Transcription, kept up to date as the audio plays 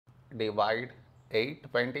divide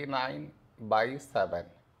 829 by 7.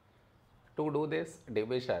 To do this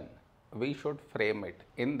division, we should frame it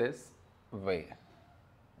in this way.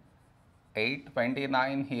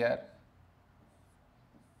 829 here,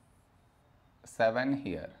 7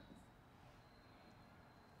 here.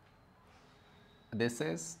 This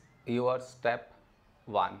is your step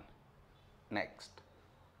 1. Next,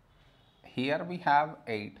 here we have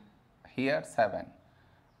 8, here 7.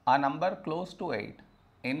 A number close to 8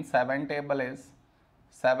 in 7 table is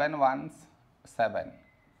 7 ones 7.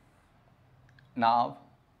 Now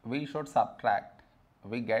we should subtract,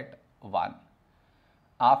 we get 1.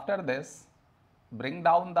 After this, bring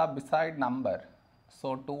down the beside number,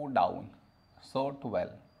 so 2 down, so 12.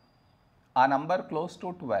 A number close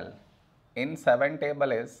to 12 in 7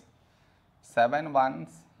 table is 7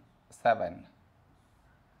 ones 7.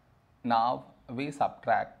 Now we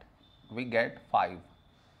subtract, we get 5.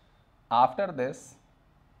 After this,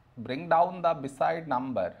 bring down the beside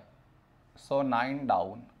number, so 9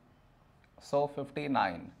 down, so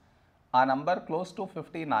 59. A number close to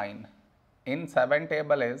 59 in 7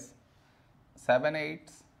 table is 7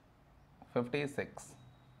 eights 56.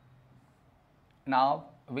 Now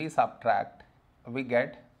we subtract, we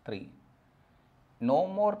get 3. No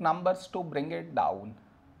more numbers to bring it down,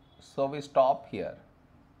 so we stop here.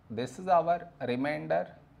 This is our remainder,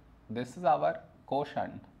 this is our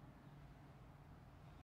quotient.